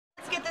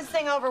this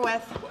thing over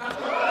with.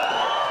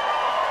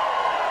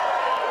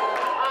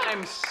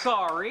 I'm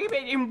sorry, but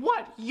in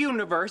what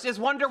universe is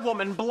Wonder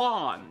Woman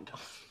blonde?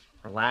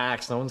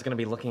 Relax, no one's gonna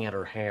be looking at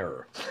her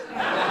hair.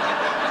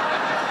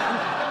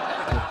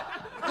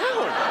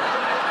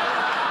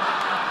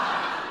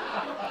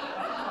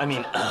 I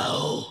mean,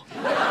 oh.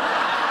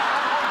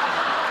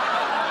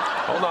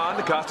 Hold on,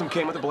 the costume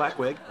came with a black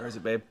wig. Where is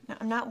it, babe? No,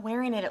 I'm not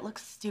wearing it. It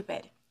looks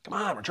stupid. Come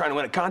on, we're trying to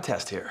win a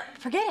contest here.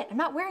 Forget it. I'm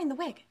not wearing the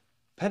wig.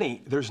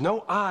 Penny, there's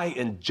no I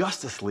in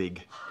Justice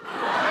League.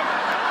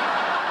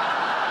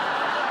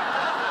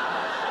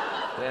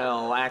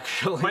 Well,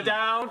 actually... My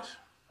doubt.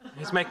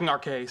 He's making our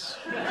case.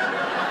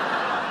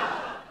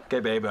 Okay,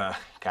 babe,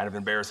 kind of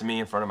embarrassing me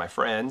in front of my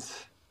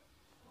friends.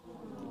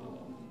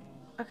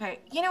 Okay,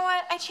 you know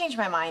what? I changed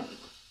my mind.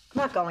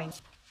 I'm not going.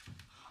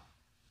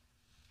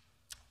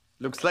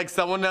 Looks like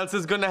someone else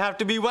is gonna have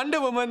to be Wonder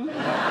Woman.